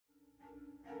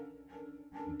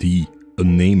The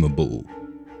Unnamable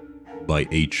by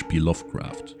H.P.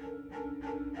 Lovecraft.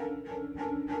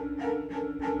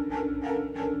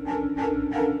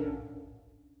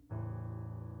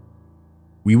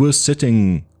 We were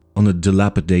sitting on a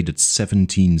dilapidated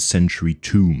 17th century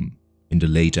tomb in the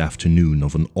late afternoon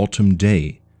of an autumn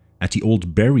day at the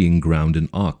old burying ground in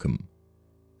Arkham,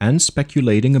 and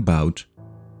speculating about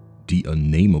the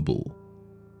Unnamable.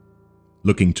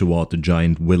 Looking toward the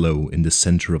giant willow in the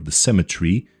center of the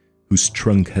cemetery, whose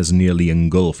trunk has nearly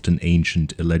engulfed an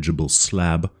ancient illegible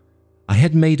slab, I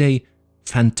had made a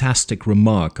fantastic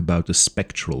remark about the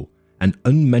spectral and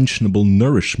unmentionable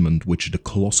nourishment which the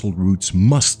colossal roots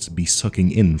must be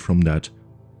sucking in from that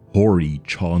hoary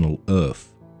charnel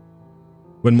earth.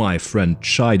 When my friend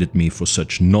chided me for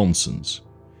such nonsense,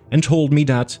 and told me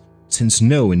that, since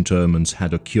no interments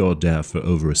had occurred there for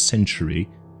over a century,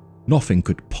 nothing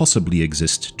could possibly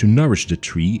exist to nourish the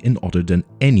tree in other than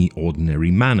any ordinary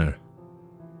manner.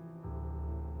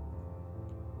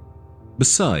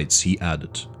 Besides, he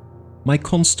added, my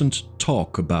constant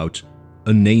talk about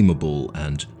unnamable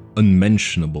and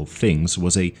unmentionable things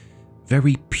was a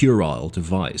very puerile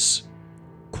device,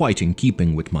 quite in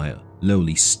keeping with my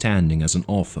lowly standing as an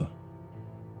author.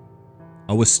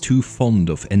 I was too fond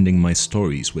of ending my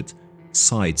stories with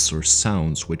sights or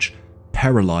sounds which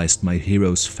paralyzed my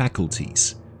hero's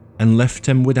faculties and left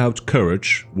them without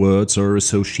courage, words, or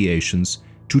associations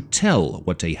to tell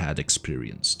what they had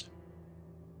experienced.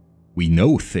 We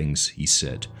know things, he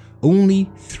said, only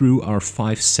through our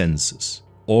five senses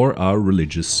or our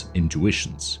religious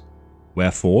intuitions,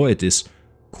 wherefore it is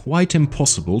quite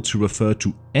impossible to refer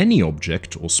to any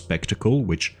object or spectacle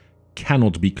which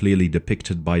cannot be clearly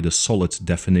depicted by the solid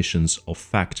definitions of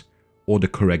fact or the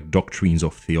correct doctrines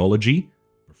of theology,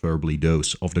 preferably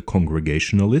those of the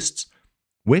Congregationalists,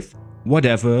 with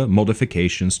whatever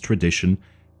modifications tradition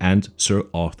and Sir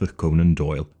Arthur Conan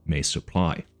Doyle may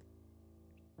supply.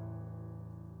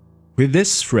 With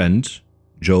this friend,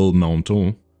 Joel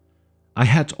Menton, I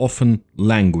had often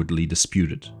languidly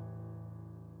disputed.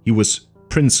 He was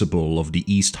principal of the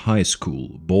East High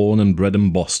School, born and bred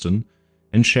in Boston,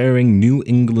 and sharing New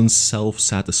England's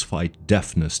self-satisfied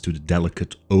deafness to the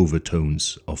delicate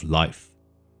overtones of life.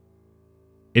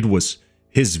 It was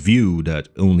his view that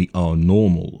only our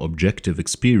normal, objective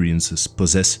experiences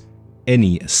possess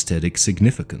any aesthetic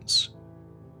significance,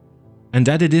 and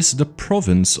that it is the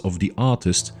province of the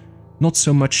artist not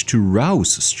so much to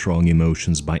rouse strong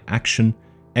emotions by action,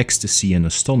 ecstasy, and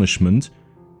astonishment,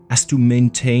 as to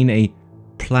maintain a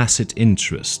placid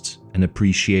interest and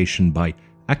appreciation by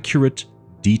accurate,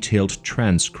 detailed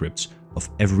transcripts of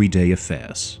everyday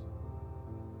affairs.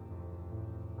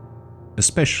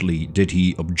 Especially did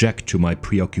he object to my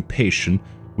preoccupation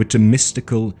with the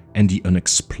mystical and the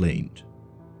unexplained.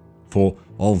 For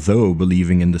although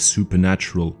believing in the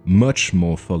supernatural much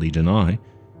more fully than I,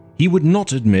 he would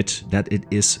not admit that it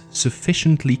is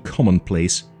sufficiently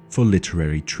commonplace for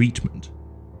literary treatment.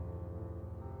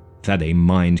 That a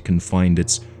mind can find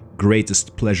its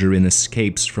greatest pleasure in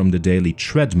escapes from the daily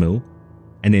treadmill,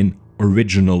 and in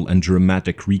original and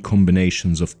dramatic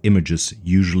recombinations of images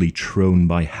usually thrown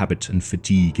by habit and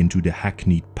fatigue into the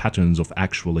hackneyed patterns of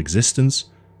actual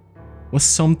existence, was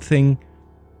something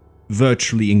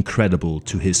virtually incredible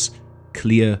to his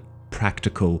clear,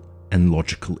 practical, and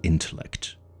logical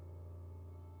intellect.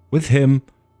 With him,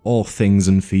 all things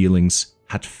and feelings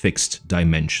had fixed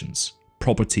dimensions,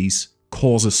 properties,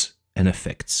 causes, and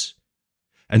effects.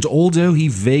 And although he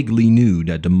vaguely knew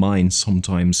that the mind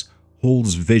sometimes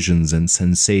holds visions and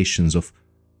sensations of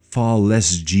far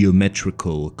less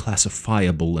geometrical,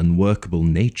 classifiable, and workable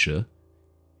nature,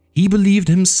 he believed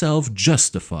himself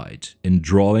justified in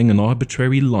drawing an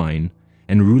arbitrary line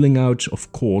and ruling out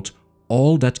of court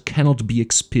all that cannot be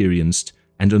experienced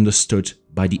and understood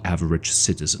by the average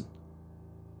citizen.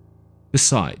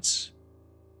 Besides,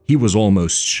 he was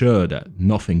almost sure that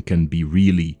nothing can be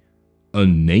really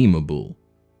unnamable.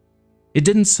 It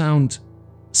didn't sound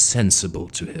sensible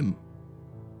to him.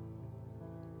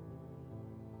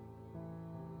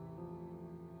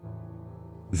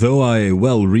 Though I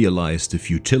well realized the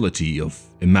futility of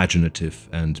imaginative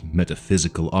and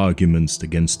metaphysical arguments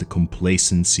against the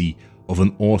complacency of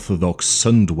an orthodox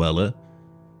sun-dweller,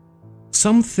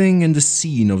 something in the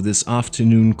scene of this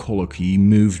afternoon colloquy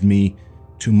moved me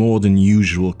to more than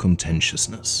usual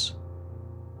contentiousness.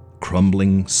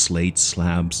 Crumbling slate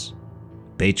slabs,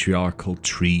 patriarchal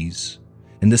trees,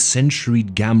 and the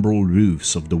centuried gambrel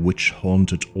roofs of the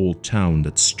witch-haunted old town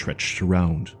that stretched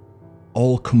around,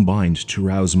 all combined to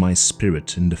rouse my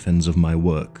spirit in defense of my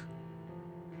work.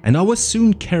 And I was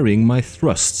soon carrying my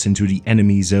thrusts into the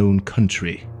enemy's own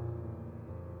country.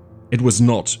 It was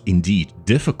not indeed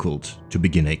difficult to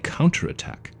begin a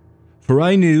counterattack, for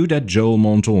I knew that Joel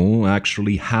Monton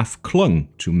actually half clung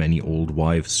to many old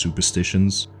wives'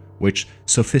 superstitions, which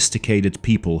sophisticated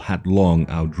people had long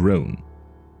outgrown.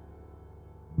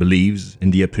 Believes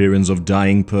in the appearance of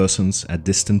dying persons at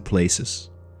distant places,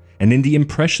 and in the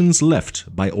impressions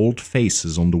left by old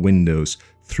faces on the windows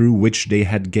through which they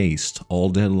had gazed all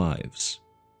their lives.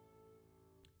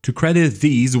 To credit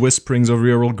these whisperings of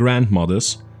rural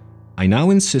grandmothers, I now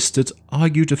insisted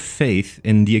argued a faith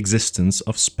in the existence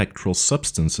of spectral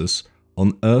substances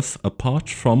on Earth apart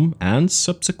from and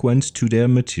subsequent to their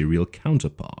material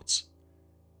counterparts.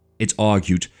 It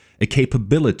argued a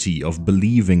capability of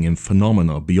believing in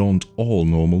phenomena beyond all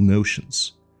normal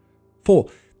notions. For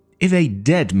if a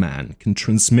dead man can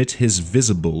transmit his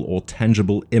visible or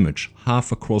tangible image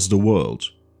half across the world,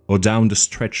 or down the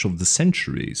stretch of the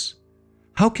centuries,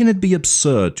 how can it be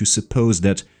absurd to suppose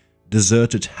that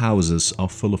deserted houses are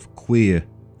full of queer,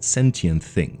 sentient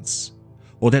things,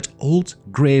 or that old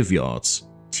graveyards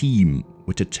teem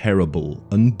with the terrible,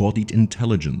 unbodied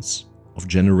intelligence of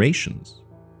generations?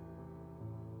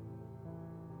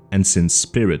 And since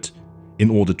spirit, in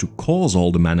order to cause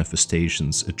all the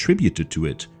manifestations attributed to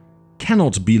it,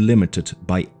 cannot be limited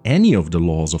by any of the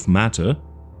laws of matter,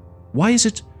 why is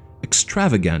it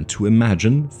extravagant to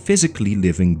imagine physically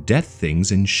living dead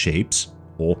things in shapes,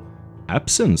 or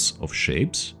absence of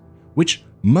shapes, which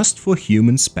must for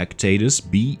human spectators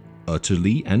be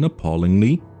utterly and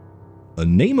appallingly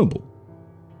unnameable?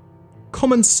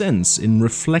 Common sense in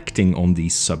reflecting on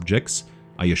these subjects,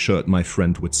 I assured my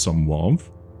friend with some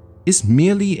warmth, is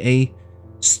merely a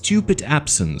stupid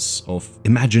absence of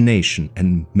imagination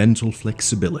and mental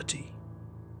flexibility.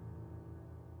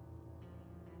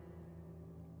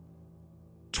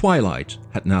 Twilight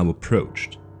had now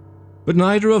approached, but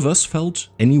neither of us felt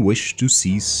any wish to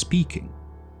cease speaking.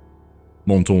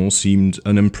 Monton seemed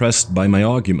unimpressed by my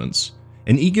arguments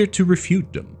and eager to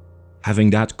refute them, having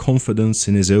that confidence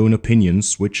in his own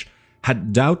opinions which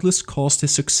had doubtless caused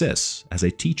his success as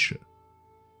a teacher,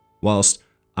 whilst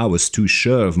I was too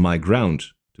sure of my ground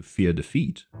to fear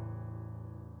defeat.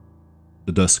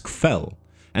 The dusk fell,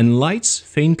 and lights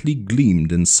faintly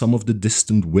gleamed in some of the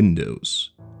distant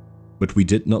windows, but we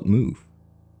did not move.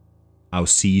 Our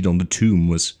seat on the tomb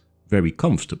was very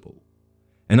comfortable,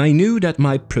 and I knew that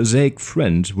my prosaic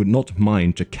friend would not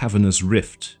mind the cavernous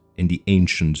rift in the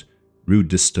ancient,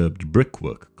 root-disturbed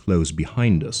brickwork close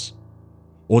behind us,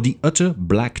 or the utter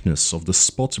blackness of the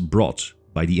spot brought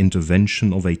by the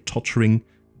intervention of a tottering,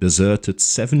 deserted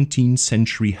 17th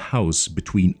century house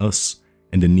between us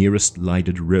and the nearest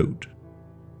lighted road.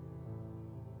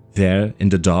 There, in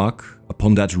the dark,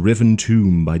 upon that riven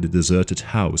tomb by the deserted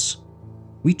house,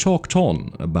 we talked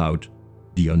on about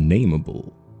the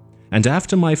Unnamable, and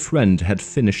after my friend had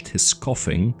finished his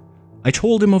scoffing, I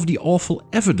told him of the awful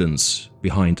evidence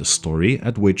behind the story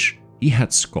at which he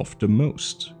had scoffed the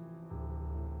most.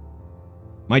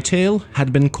 My tale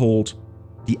had been called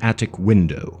The Attic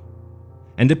Window,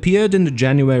 and appeared in the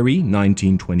January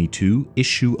 1922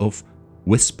 issue of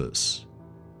Whispers.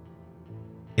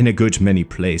 In a good many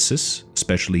places,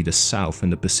 especially the South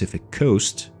and the Pacific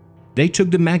Coast, they took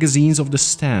the magazines of the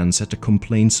stands at the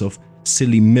complaints of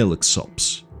silly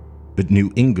milksops, but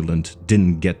New England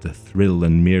didn't get the thrill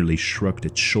and merely shrugged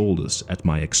its shoulders at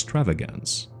my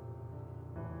extravagance.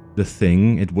 The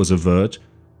thing, it was averred,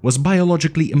 was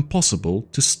biologically impossible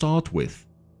to start with,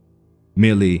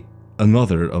 merely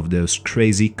another of those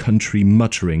crazy country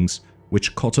mutterings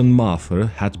which Cotton Mather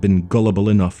had been gullible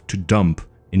enough to dump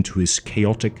into his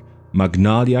chaotic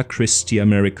Magnalia Christi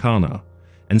Americana,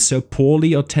 and so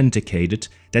poorly authenticated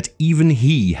that even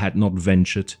he had not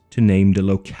ventured to name the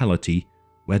locality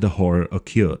where the horror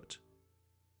occurred.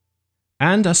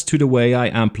 And as to the way I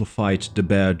amplified the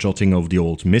bare jotting of the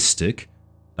old mystic,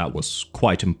 that was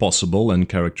quite impossible and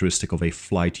characteristic of a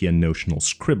flighty and notional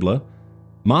scribbler,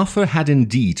 Mather had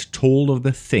indeed told of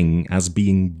the thing as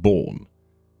being born,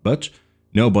 but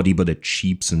nobody but a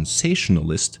cheap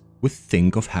sensationalist would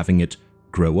think of having it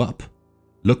grow up,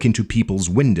 look into people's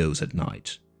windows at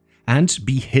night, and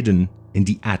be hidden in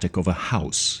the attic of a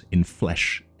house in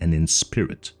flesh and in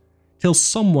spirit, till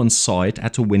someone saw it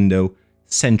at a window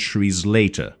centuries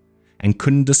later and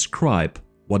couldn't describe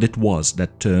what it was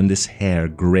that turned his hair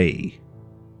grey.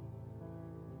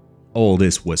 All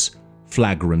this was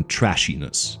flagrant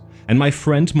trashiness, and my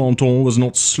friend Monton was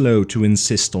not slow to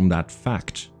insist on that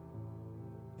fact.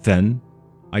 Then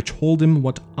I told him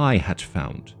what I had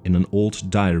found in an old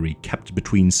diary kept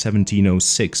between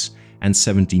 1706 and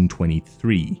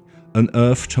 1723,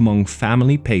 unearthed among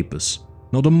family papers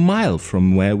not a mile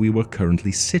from where we were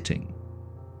currently sitting.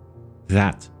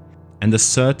 That, and the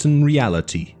certain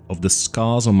reality of the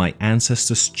scars on my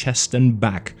ancestors' chest and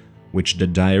back which the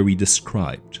diary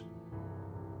described.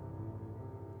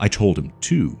 I told him,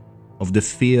 too, of the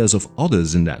fears of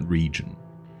others in that region,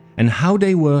 and how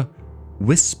they were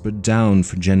whispered down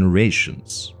for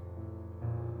generations,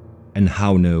 and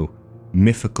how no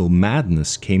mythical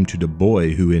madness came to the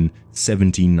boy who in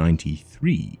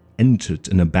 1793 entered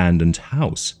an abandoned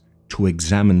house to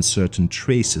examine certain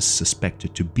traces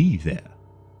suspected to be there.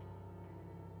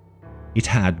 It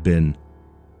had been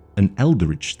an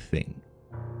eldritch thing.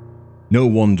 No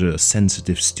wonder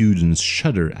sensitive students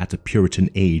shudder at a Puritan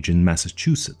age in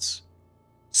Massachusetts.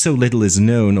 So little is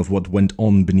known of what went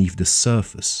on beneath the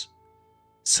surface.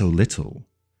 So little,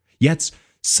 yet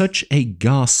such a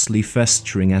ghastly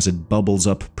festering as it bubbles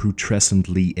up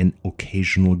putrescently in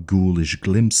occasional ghoulish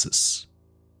glimpses.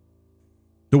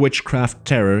 The witchcraft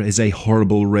terror is a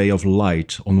horrible ray of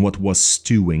light on what was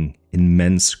stewing in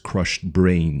men's crushed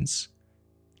brains.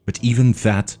 But even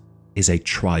that is a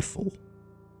trifle.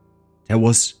 There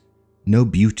was no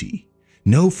beauty,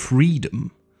 no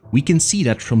freedom. We can see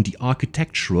that from the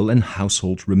architectural and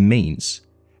household remains,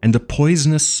 and the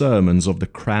poisonous sermons of the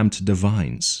cramped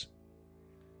divines.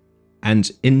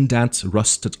 And in that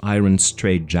rusted iron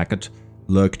straitjacket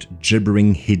lurked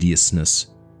gibbering hideousness,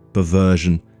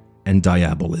 perversion, and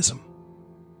diabolism.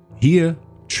 Here,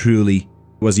 truly,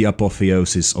 was the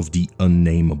apotheosis of the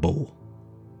Unnamable.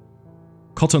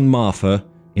 Cotton Mather,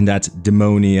 in that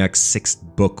demoniac sixth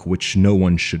book which no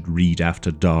one should read after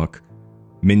dark,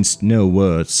 minced no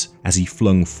words as he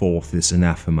flung forth this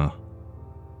anathema.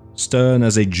 Stern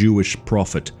as a Jewish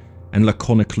prophet, and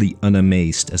laconically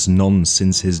unamazed as none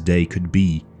since his day could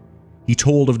be, he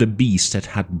told of the beast that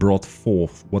had brought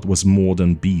forth what was more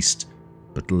than beast,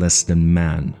 but less than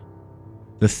man.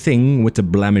 The thing with the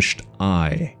blemished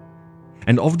eye,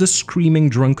 and of the screaming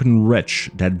drunken wretch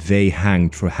that they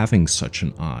hanged for having such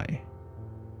an eye.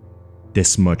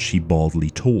 This much he baldly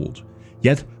told,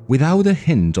 yet without a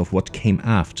hint of what came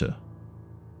after.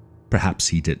 Perhaps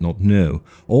he did not know,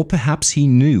 or perhaps he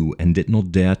knew and did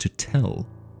not dare to tell.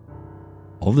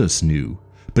 Others knew,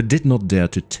 but did not dare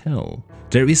to tell.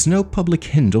 There is no public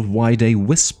hint of why they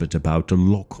whispered about the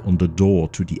lock on the door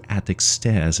to the attic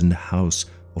stairs in the house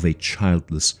of a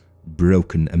childless,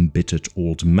 broken, embittered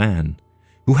old man,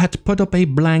 who had put up a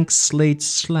blank slate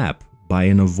slab by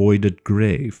an avoided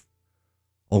grave,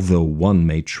 although one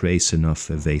may trace enough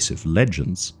evasive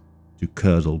legends to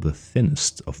curdle the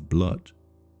thinnest of blood.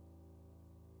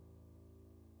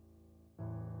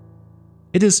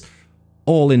 It is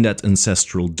all in that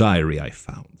ancestral diary I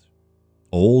found.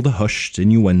 All the hushed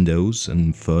innuendos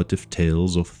and furtive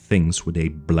tales of things with a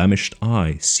blemished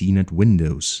eye seen at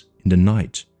windows in the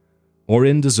night, or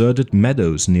in deserted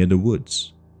meadows near the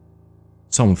woods.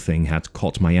 Something had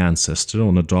caught my ancestor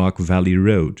on a dark valley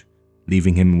road,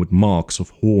 leaving him with marks of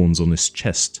horns on his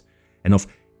chest and of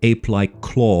ape-like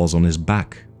claws on his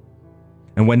back.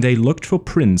 And when they looked for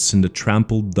prints in the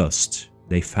trampled dust,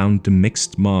 they found the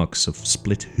mixed marks of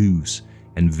split hooves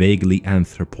and vaguely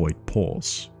anthropoid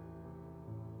paws.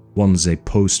 Once a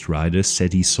post rider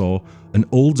said he saw an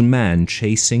old man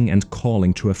chasing and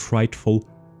calling to a frightful,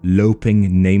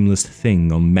 loping, nameless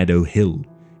thing on Meadow Hill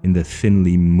in the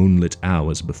thinly moonlit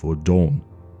hours before dawn,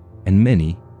 and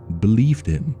many believed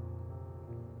him.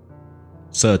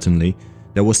 Certainly,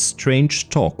 there was strange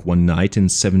talk one night in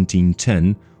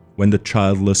 1710 when the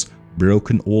childless,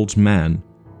 broken old man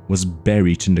was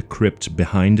buried in the crypt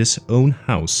behind his own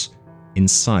house in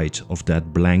sight of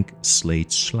that blank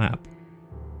slate slab.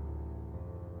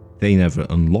 They never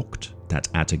unlocked that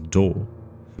attic door,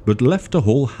 but left the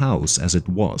whole house as it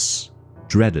was,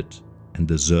 dreaded and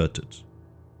deserted.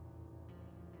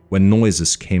 When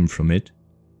noises came from it,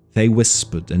 they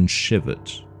whispered and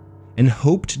shivered, and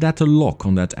hoped that the lock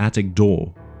on that attic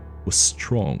door was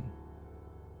strong.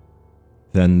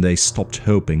 Then they stopped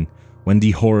hoping when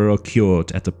the horror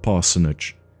occurred at the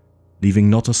parsonage, leaving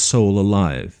not a soul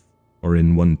alive or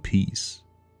in one piece.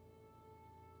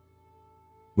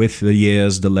 With the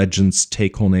years, the legends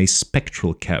take on a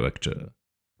spectral character.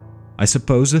 I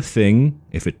suppose the thing,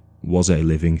 if it was a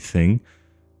living thing,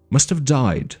 must have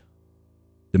died.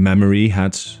 The memory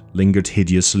had lingered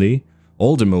hideously,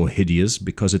 all the more hideous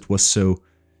because it was so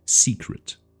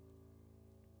secret.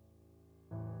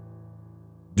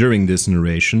 During this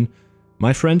narration,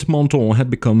 my friend Monton had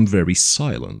become very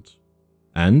silent,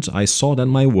 and I saw that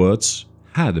my words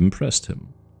had impressed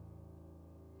him.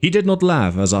 He did not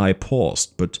laugh as I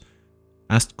paused, but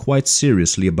asked quite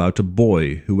seriously about a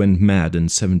boy who went mad in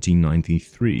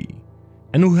 1793,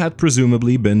 and who had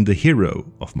presumably been the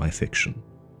hero of my fiction.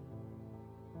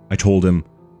 I told him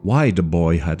why the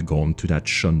boy had gone to that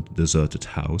shunned deserted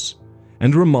house,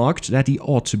 and remarked that he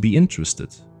ought to be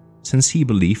interested, since he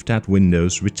believed that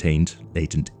windows retained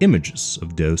latent images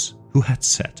of those who had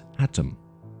sat at them.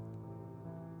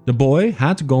 The boy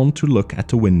had gone to look at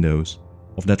the windows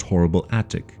of that horrible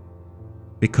attic,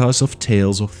 because of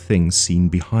tales of things seen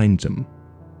behind them,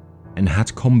 and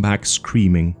had come back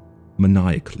screaming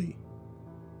maniacally.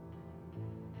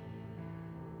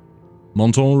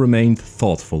 Monton remained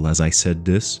thoughtful as I said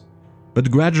this,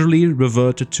 but gradually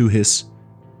reverted to his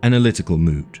analytical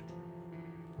mood.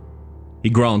 He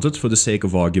granted, for the sake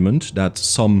of argument, that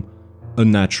some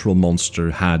unnatural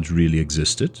monster had really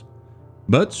existed,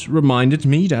 but reminded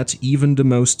me that even the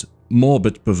most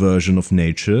morbid perversion of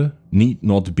nature need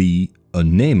not be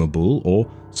unnamable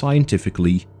or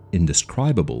scientifically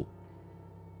indescribable.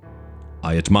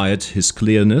 I admired his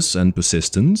clearness and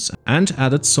persistence, and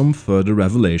added some further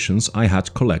revelations I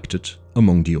had collected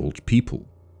among the old people.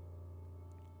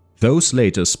 Those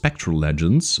later spectral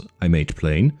legends, I made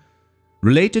plain,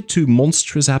 related to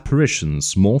monstrous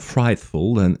apparitions more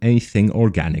frightful than anything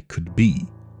organic could be.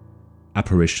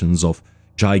 Apparitions of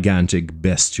gigantic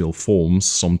bestial forms,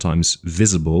 sometimes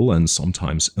visible and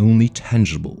sometimes only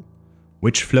tangible,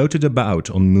 which floated about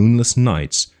on moonless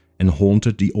nights and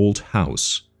haunted the old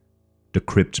house, the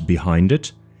crypt behind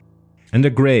it, and a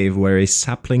grave where a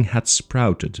sapling had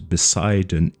sprouted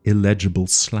beside an illegible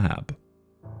slab.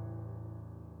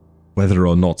 Whether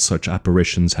or not such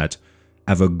apparitions had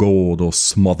ever gored or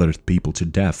smothered people to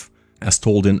death, as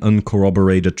told in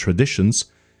uncorroborated traditions,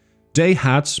 they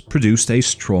had produced a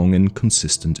strong and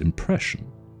consistent impression,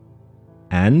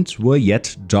 and were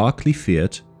yet darkly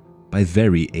feared by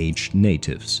very aged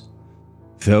natives,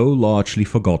 though largely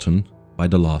forgotten by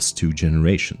the last 2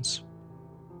 generations,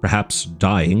 perhaps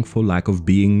dying for lack of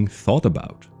being thought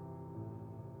about.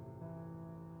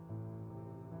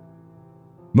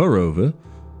 Moreover,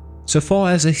 so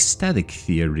far as aesthetic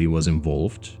theory was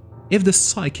involved, if the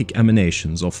psychic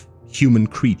emanations of human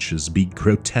creatures be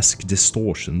grotesque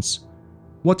distortions,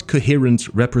 what coherent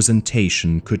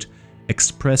representation could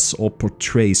express or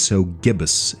portray so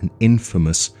gibbous and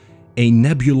infamous a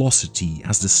nebulosity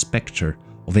as the spectre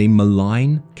of a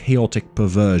malign, chaotic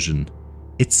perversion,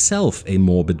 itself a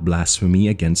morbid blasphemy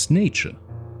against nature?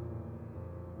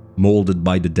 Molded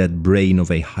by the dead brain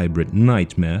of a hybrid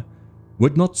nightmare,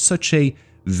 would not such a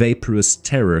vaporous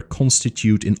terror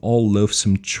constitute in all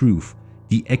loathsome truth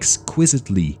the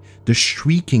exquisitely, the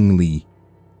shriekingly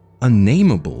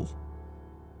unnamable?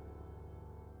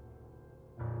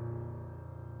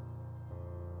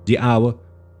 The hour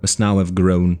must now have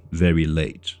grown very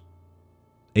late.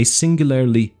 A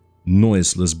singularly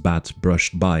noiseless bat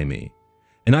brushed by me,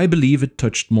 and I believe it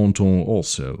touched Monton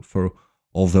also, for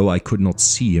although I could not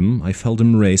see him, I felt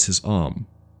him raise his arm.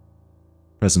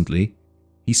 Presently,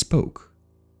 he spoke.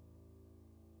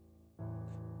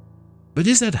 "But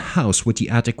is that house with the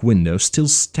attic window still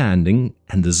standing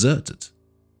and deserted?"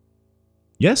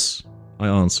 "Yes," I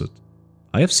answered.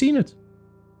 "I have seen it."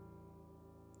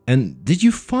 "And did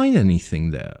you find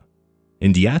anything there?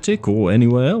 In the attic or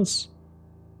anywhere else?"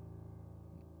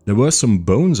 "There were some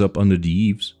bones up under the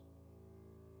eaves.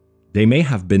 They may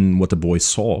have been what the boy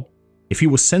saw. If he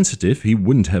was sensitive, he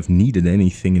wouldn't have needed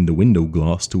anything in the window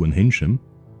glass to unhinge him.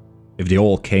 If they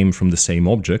all came from the same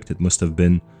object, it must have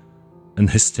been an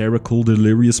hysterical,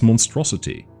 delirious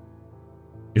monstrosity.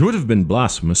 It would have been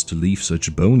blasphemous to leave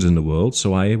such bones in the world,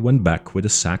 so I went back with a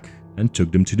sack and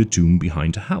took them to the tomb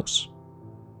behind the house.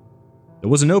 There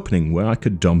was an opening where I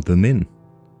could dump them in.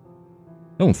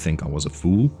 Don't think I was a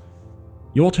fool.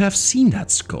 You ought to have seen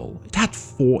that skull. It had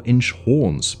 4-inch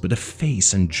horns, but a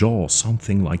face and jaw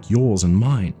something like yours and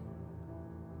mine."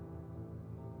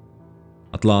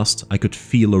 At last I could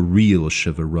feel a real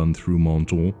shiver run through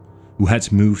Monton, who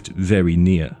had moved very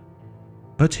near,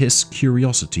 but his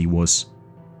curiosity was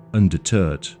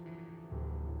undeterred.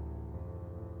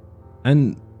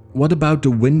 "And what about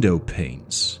the window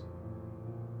panes?"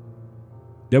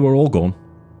 "They were all gone.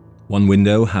 One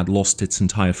window had lost its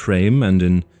entire frame, and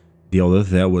in the other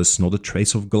there was not a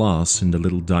trace of glass in the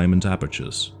little diamond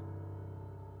apertures.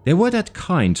 They were that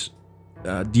kind,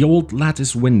 the old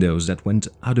lattice windows that went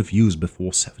out of use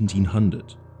before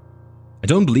 1700. I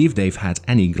don't believe they've had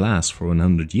any glass for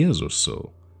 100 years or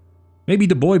so. Maybe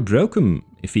the boy broke 'em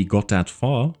if he got that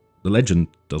far. The legend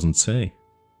doesn't say."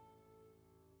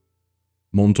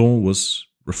 Monton was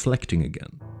reflecting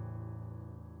again.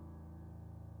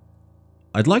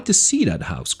 "I'd like to see that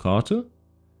house, Carter."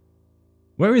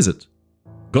 "Where is it?"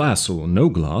 "Glass or no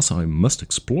glass, I must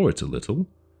explore it a little.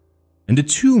 And the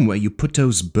tomb where you put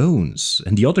those bones,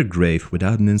 and the other grave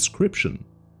without an inscription.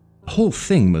 The whole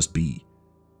thing must be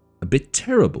a bit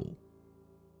terrible.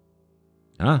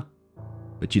 Ah,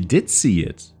 but you did see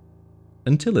it,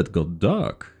 until it got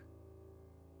dark.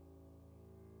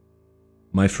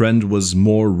 My friend was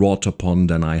more wrought upon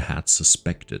than I had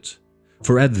suspected,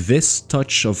 for at this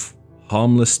touch of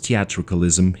harmless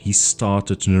theatricalism he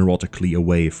started neurotically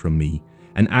away from me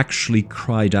and actually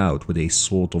cried out with a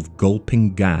sort of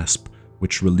gulping gasp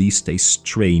which released a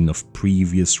strain of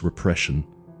previous repression.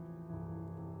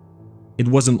 It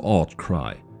was an odd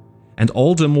cry, and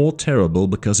all the more terrible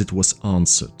because it was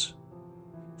answered.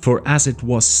 For as it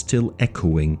was still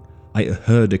echoing, I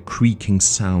heard a creaking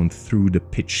sound through the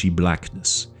pitchy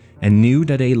blackness, and knew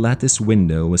that a lattice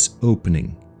window was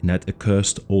opening in that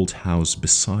accursed old house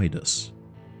beside us.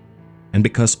 And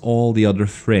because all the other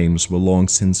frames were long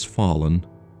since fallen,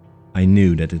 I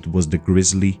knew that it was the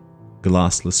grisly,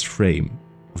 glassless frame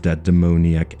of that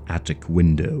demoniac attic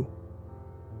window.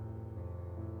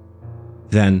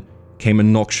 Then came a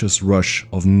noxious rush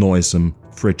of noisome,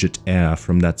 frigid air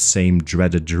from that same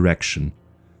dreaded direction,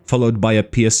 followed by a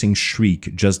piercing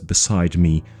shriek just beside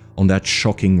me on that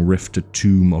shocking rifted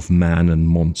tomb of man and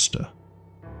monster.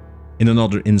 In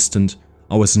another instant,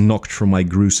 I was knocked from my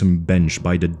gruesome bench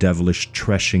by the devilish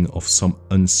thrashing of some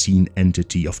unseen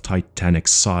entity of titanic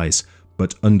size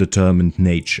but undetermined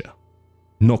nature,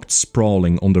 knocked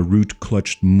sprawling on the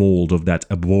root-clutched mold of that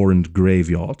abhorrent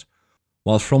graveyard,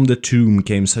 while from the tomb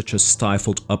came such a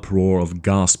stifled uproar of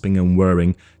gasping and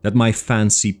whirring that my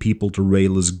fancy peopled the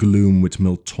rayless gloom with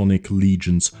Miltonic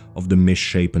legions of the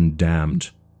misshapen damned.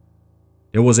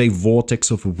 There was a vortex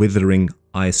of withering,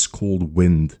 ice-cold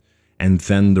wind, and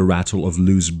then the rattle of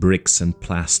loose bricks and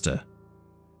plaster.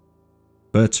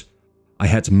 But I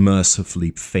had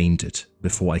mercifully fainted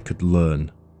before I could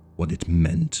learn what it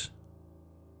meant.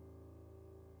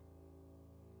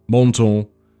 Menton,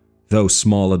 though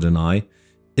smaller than I,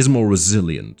 is more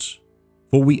resilient,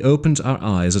 for we opened our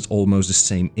eyes at almost the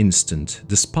same instant,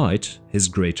 despite his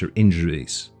greater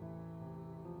injuries.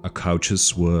 Our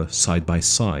couches were side by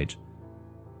side,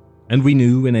 and we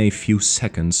knew in a few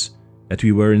seconds that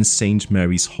we were in St.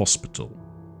 Mary's Hospital.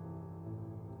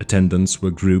 Attendants were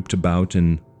grouped about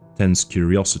in tense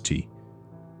curiosity,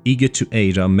 eager to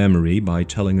aid our memory by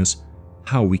telling us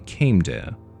how we came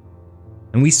there.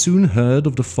 And we soon heard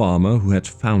of the farmer who had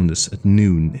found us at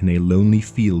noon in a lonely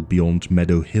field beyond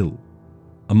Meadow Hill,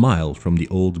 a mile from the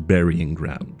old burying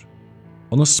ground,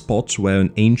 on a spot where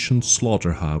an ancient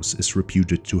slaughterhouse is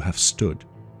reputed to have stood.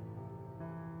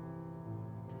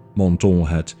 Menton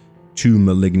had 2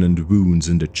 malignant wounds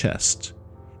in the chest,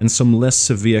 and some less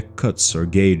severe cuts or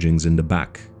gougings in the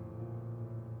back.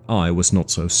 I was not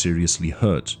so seriously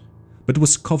hurt, but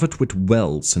was covered with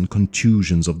welts and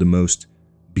contusions of the most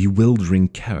bewildering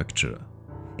character,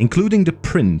 including the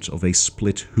print of a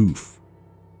split hoof.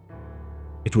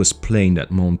 It was plain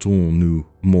that Menton knew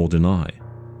more than I,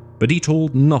 but he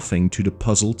told nothing to the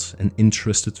puzzled and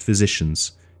interested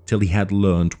physicians till he had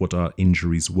learned what our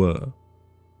injuries were.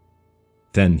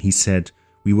 Then he said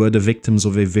we were the victims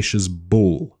of a vicious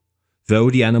bull, though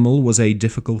the animal was a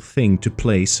difficult thing to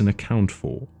place and account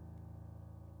for.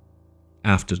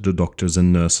 After the doctors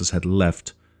and nurses had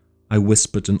left, I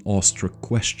whispered an awestruck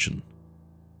question.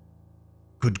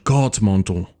 "Good God,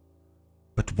 Menton,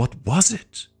 but what was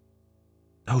it?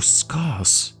 Those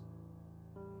scars,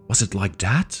 was it like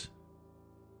that?"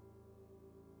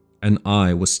 And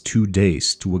I was too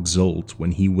dazed to exult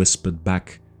when he whispered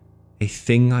back a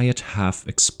thing I had half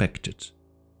expected.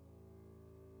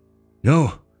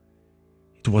 "No,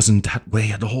 it wasn't that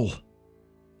way at all.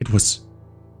 It was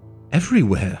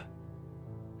everywhere.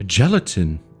 A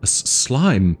gelatin, a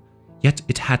slime, yet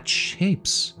it had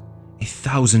shapes,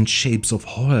 1,000 shapes of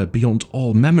horror beyond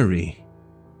all memory.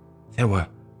 There were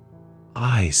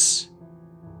eyes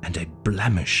and a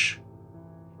blemish.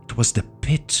 It was the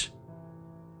pit,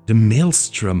 the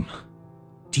maelstrom,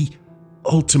 the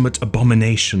ultimate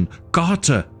abomination.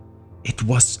 Carter, it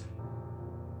was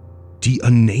the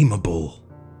Unnamable."